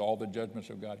deals with all the judgments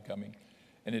of God coming.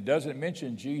 And it doesn't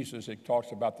mention Jesus. It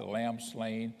talks about the lamb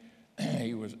slain,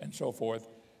 and so forth.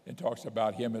 It talks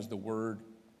about him as the Word.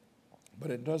 But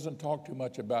it doesn't talk too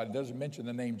much about, it doesn't mention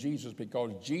the name Jesus,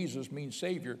 because Jesus means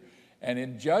Savior. And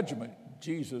in judgment,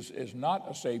 Jesus is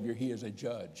not a Savior, he is a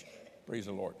judge. Praise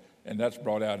the Lord. And that's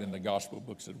brought out in the gospel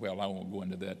books as well. I won't go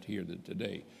into that here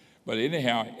today. But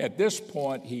anyhow, at this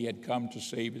point, he had come to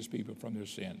save his people from their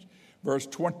sins. Verse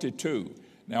 22,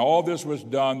 now all this was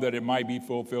done that it might be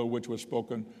fulfilled, which was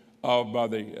spoken of by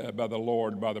the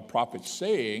Lord, by the prophet,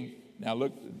 saying, now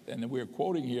look, and we're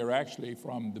quoting here actually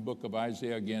from the book of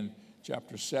Isaiah again,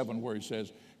 chapter 7, where he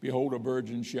says, behold, a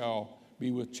virgin shall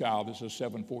be with child. This is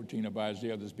 7:14 of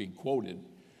Isaiah that's being quoted.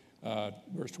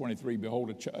 Verse 23,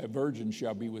 behold, a virgin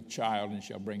shall be with child and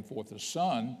shall bring forth a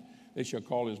son. They shall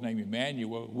call his name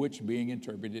Emmanuel, which being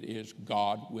interpreted is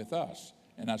God with us.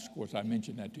 And that's, of course, I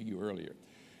mentioned that to you earlier.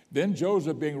 Then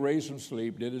Joseph, being raised from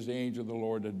sleep, did as the angel of the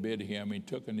Lord had bid him. He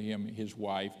took unto him his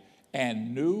wife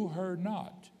and knew her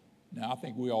not. Now, I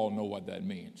think we all know what that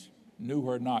means. Knew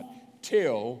her not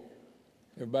till,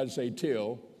 everybody say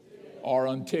till, or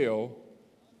until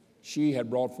she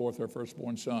had brought forth her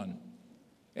firstborn son.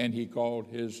 And he called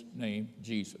his name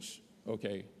Jesus.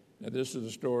 Okay, now this is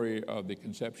the story of the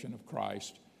conception of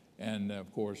Christ and,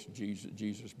 of course,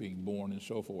 Jesus being born and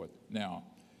so forth. Now,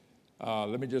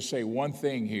 let me just say one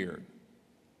thing here.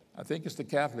 I think it's the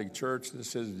Catholic Church that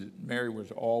says that Mary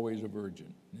was always a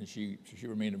virgin, and she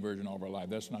remained a virgin all of her life.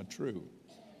 That's not true.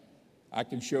 I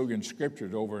can show you in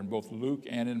scriptures over in both Luke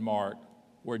and in Mark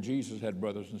where Jesus had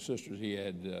brothers and sisters. He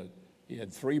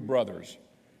had 3 brothers,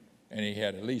 and he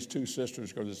had at least 2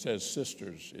 sisters, because it says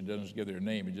sisters. It doesn't give their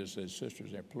name. It just says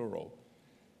sisters. They're plural.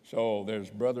 So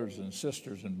there's brothers and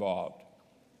sisters involved.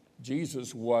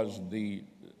 Jesus was the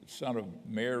son of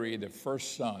Mary, the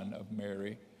first son of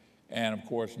Mary, and of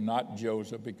course not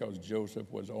Joseph, because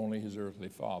Joseph was only his earthly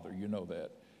father. You know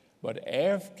that. But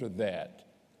after that,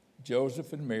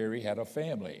 Joseph and Mary had a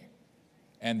family.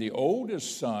 And the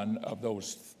oldest son of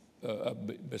those,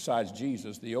 besides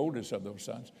Jesus, the oldest of those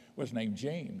sons was named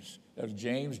James. There's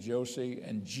James, Josie,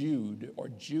 and Jude, or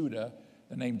Judah,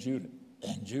 the name Judah.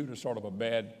 Judah is sort of a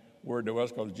bad word to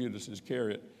us because Judas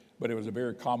Iscariot, but it was a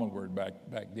very common word back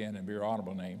then and a very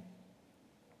honorable name.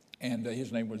 And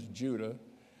his name was Judah.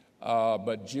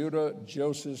 But Judah,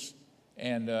 Joseph,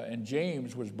 and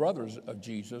James was brothers of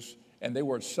Jesus, and they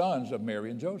were sons of Mary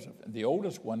and Joseph. And the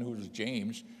oldest one, who was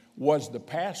James, was the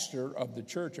pastor of the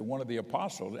church and one of the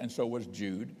apostles, and so was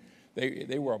Jude.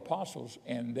 They were apostles,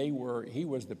 and he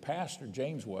was the pastor,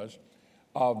 James was,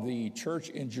 of the church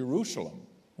in Jerusalem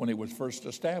when it was first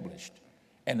established.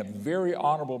 And a very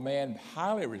honorable man,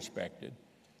 highly respected,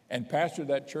 and pastored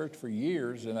that church for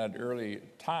years in that early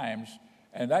times.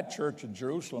 And that church in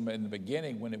Jerusalem in the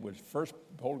beginning, when it was first,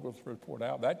 the Holy Ghost first poured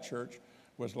out, that church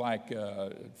was like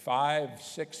 5,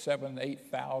 6, 7,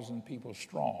 8,000 people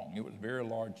strong. It was a very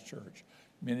large church,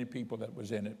 many people that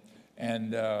was in it.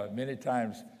 And many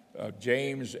times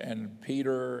James and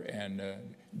Peter and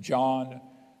John,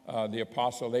 the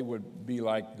apostle, they would be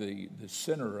like the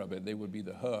center of it. They would be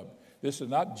the hub. This is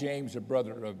not James, the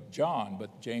brother of John,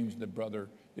 but James, the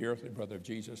earthly brother of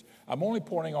Jesus. I'm only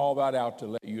pointing all that out to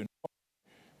let you know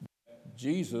that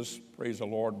Jesus, praise the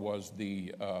Lord, was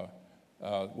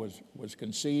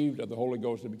conceived of the Holy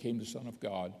Ghost and became the Son of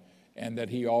God, and that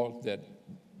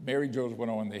Mary and Joseph went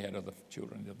on and they had other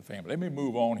children of the family. Let me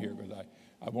move on here because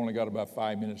I've only got about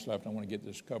 5 minutes left. I want to get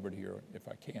this covered here if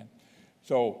I can.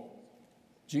 So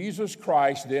Jesus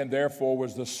Christ then therefore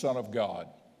was the Son of God.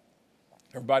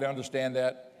 Everybody understand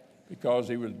that? Because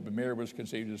Mary was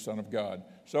conceived as the Son of God.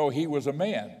 So he was a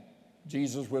man.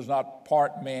 Jesus was not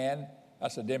part man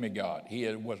That's a demigod. He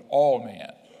was all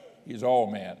man. He's all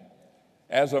man.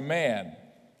 As a man,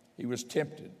 he was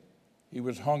tempted. He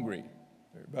was hungry.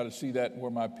 Everybody see that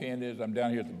where my pen is? I'm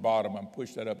down here at the bottom. I'm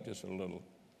pushed that up just a little.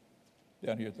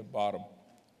 Down here at the bottom.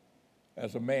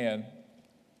 As a man,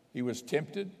 he was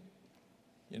tempted.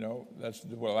 You know, that's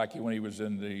like when he was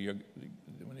when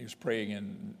he was praying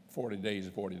in 40 days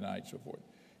and 40 nights, so forth.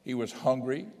 He was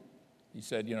hungry. He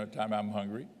said, time I'm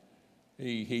hungry.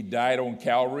 He died on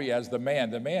Calvary as the man.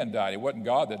 The man died. It wasn't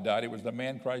God that died. It was the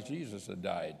man Christ Jesus that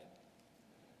died.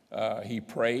 He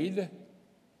prayed.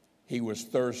 He was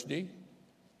thirsty.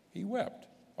 He wept.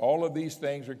 All of these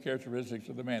things are characteristics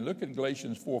of the man. Look at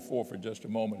Galatians 4:4 for just a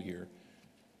moment here.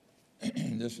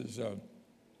 This is, if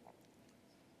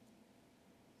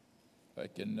I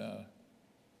can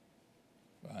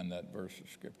find that verse of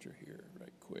Scripture here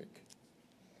right quick.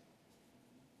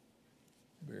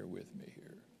 Bear with me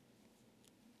here.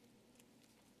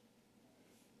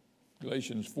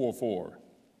 Galatians 4:4.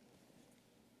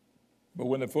 But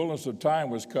when the fullness of time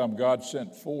was come, God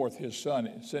sent forth his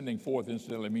Son. Sending forth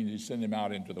incidentally means he sent him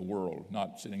out into the world,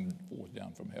 not sending forth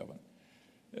down from heaven.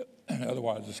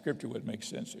 Otherwise, the Scripture would make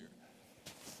sense here.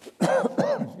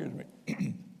 Excuse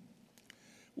me.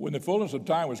 When the fullness of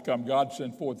time was come, God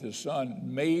sent forth his Son,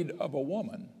 made of a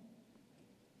woman,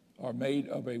 or made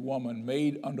of a woman,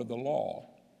 made under the law.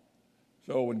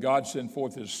 So when God sent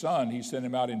forth his Son, he sent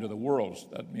him out into the world.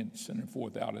 That means sending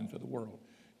forth out into the world.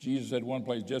 Jesus said one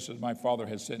place, just as my Father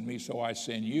has sent me, so I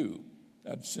send you.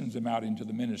 That sends him out into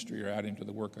the ministry or out into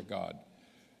the work of God.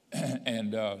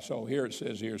 And so here it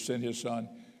says here, sent his Son,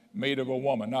 made of a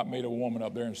woman, not made of a woman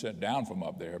up there and sent down from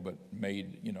up there, but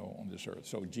made, on this earth.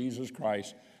 So Jesus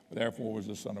Christ, therefore, was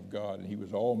the Son of God, and he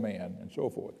was all man and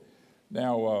so forth.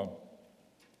 Now,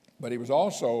 but he was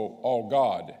also all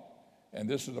God. And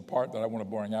this is the part that I want to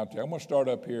bring out to you. I'm going to start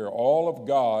up here. All of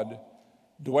God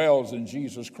dwells in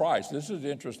Jesus Christ. This is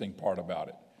the interesting part about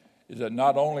it, is that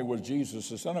not only was Jesus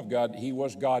the Son of God, he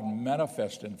was God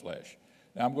manifest in flesh.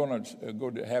 Now I'm going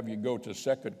to have you go to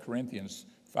 2 Corinthians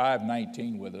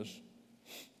 5:19 with us.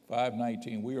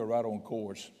 5:19, we are right on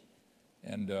course.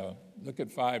 And look at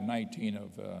 5:19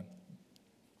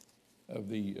 of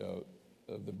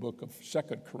the book of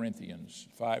 2 Corinthians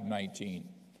 5:19.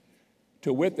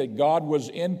 To wit, that God was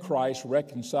in Christ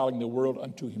reconciling the world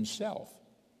unto himself,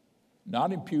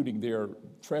 not imputing their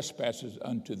trespasses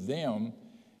unto them,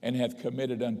 and hath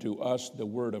committed unto us the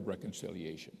word of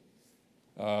reconciliation.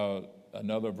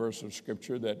 Another verse of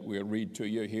Scripture that we'll read to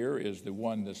you here is the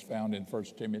one that's found in 1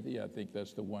 Timothy. I think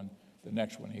that's the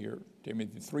next one here,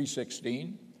 Timothy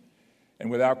 3:16. And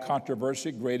without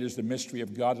controversy, great is the mystery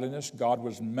of godliness. God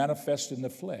was manifest in the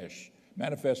flesh.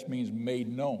 Manifest means made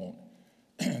known.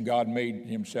 God made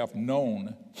himself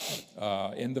known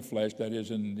in the flesh, that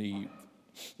is in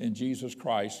Jesus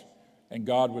Christ. And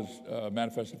God was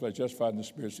manifest in the flesh, justified in the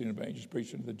Spirit, seen of angels,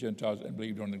 preached unto the Gentiles, and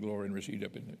believed on the glory and received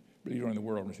up believed on the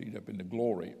world and received up into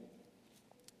glory.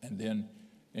 And then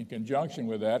in conjunction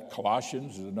with that,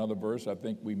 Colossians is another verse. I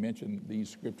think we mentioned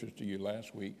these scriptures to you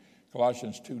last week.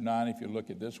 Colossians 2:9, if you look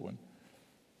at this one.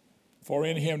 For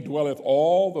in him dwelleth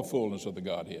all the fullness of the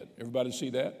Godhead. Everybody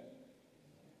see that?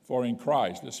 For in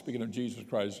Christ, this speaking of Jesus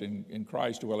Christ, in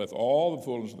Christ dwelleth all the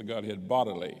fullness of the Godhead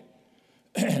bodily.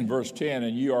 In verse 10,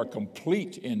 and ye are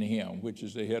complete in him, which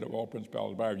is the head of all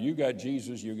principalities and powers. You got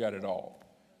Jesus, you got it all.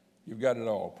 You've got it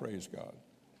all, praise God.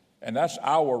 And that's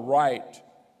our right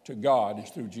to God is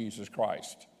through Jesus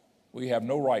Christ. We have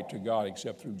no right to God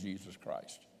except through Jesus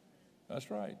Christ.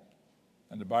 That's right.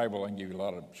 And the Bible, I can give you a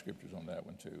lot of scriptures on that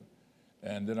one too.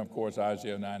 And then, of course,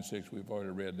 Isaiah 9:6, we've already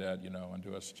read that,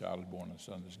 unto us a child is born, and a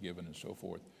son is given, and so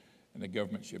forth. And the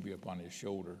government should be upon his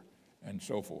shoulder, and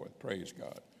so forth. Praise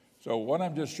God. So what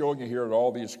I'm just showing you here are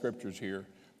all these scriptures here.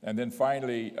 And then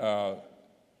finally,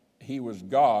 he was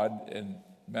God and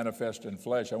manifest in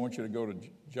flesh. I want you to go to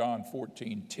John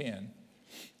 14:10,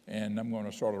 and I'm going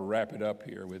to sort of wrap it up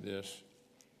here with this.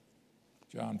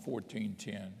 John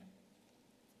 14:10.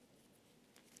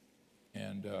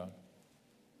 And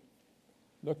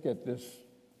look at this.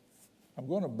 I'm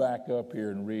going to back up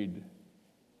here and read.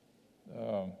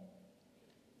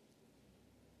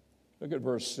 Look at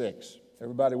verse 6.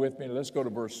 Everybody with me? Let's go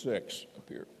to verse 6 up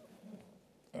here.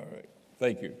 All right.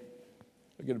 Thank you.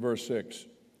 Look at verse 6.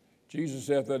 Jesus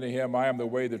saith unto him, I am the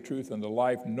way, the truth, and the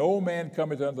life. No man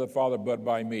cometh unto the Father but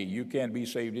by me. You can't be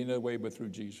saved any other way but through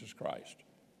Jesus Christ.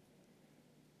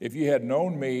 If you had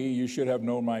known me, you should have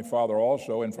known my Father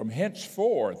also. And from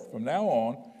henceforth, from now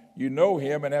on, you know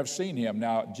him and have seen him.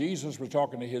 Now, Jesus was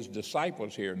talking to his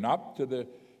disciples here, not to the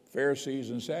Pharisees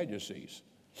and Sadducees.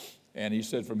 And he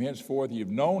said, from henceforth you've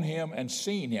known him and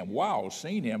seen him. Wow,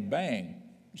 seen him, bang.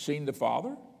 Seen the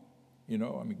Father? You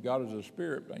know, I mean, God is a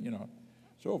spirit, you know,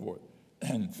 so forth.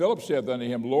 And Philip said unto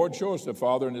him, Lord, show us the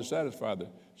Father, and is satisfied.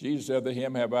 Jesus said to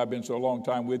him, have I been so long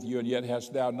time with you, and yet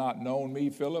hast thou not known me,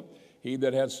 Philip? He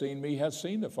that hath seen me hath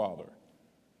seen the Father.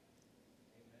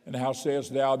 And how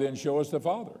sayest thou then, show us the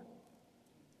Father?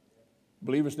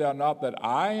 Believest thou not that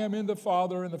I am in the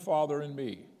Father, and the Father in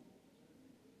me?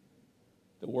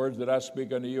 The words that I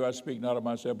speak unto you, I speak not of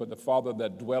myself, but the Father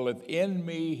that dwelleth in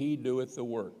me, he doeth the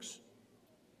works.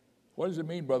 What does it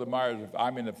mean, Brother Myers, if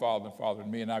I'm in the Father and the Father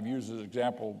in me? And I've used this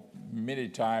example many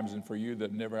times, and for you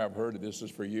that never have heard it, this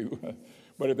is for you.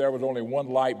 But if there was only one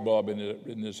light bulb in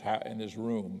this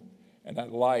room, and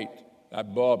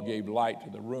that bulb gave light to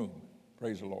the room,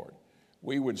 praise the Lord,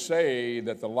 we would say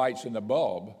that the light's in the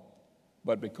bulb,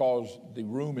 but because the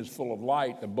room is full of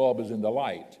light, the bulb is in the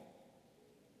light.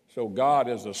 So God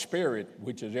as a spirit,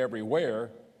 which is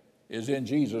everywhere, is in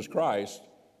Jesus Christ,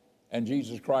 and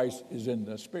Jesus Christ is in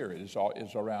the spirit.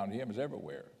 It's around him, it's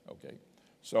everywhere, okay?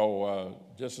 So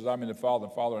just as I'm in the Father,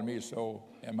 and Father in me, so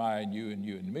am I in you, and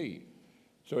you in me.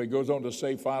 So he goes on to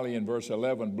say finally in verse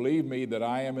 11, believe me that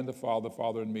I am in the Father,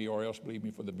 Father in me, or else believe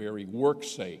me for the very work's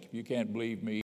sake. If you can't believe me,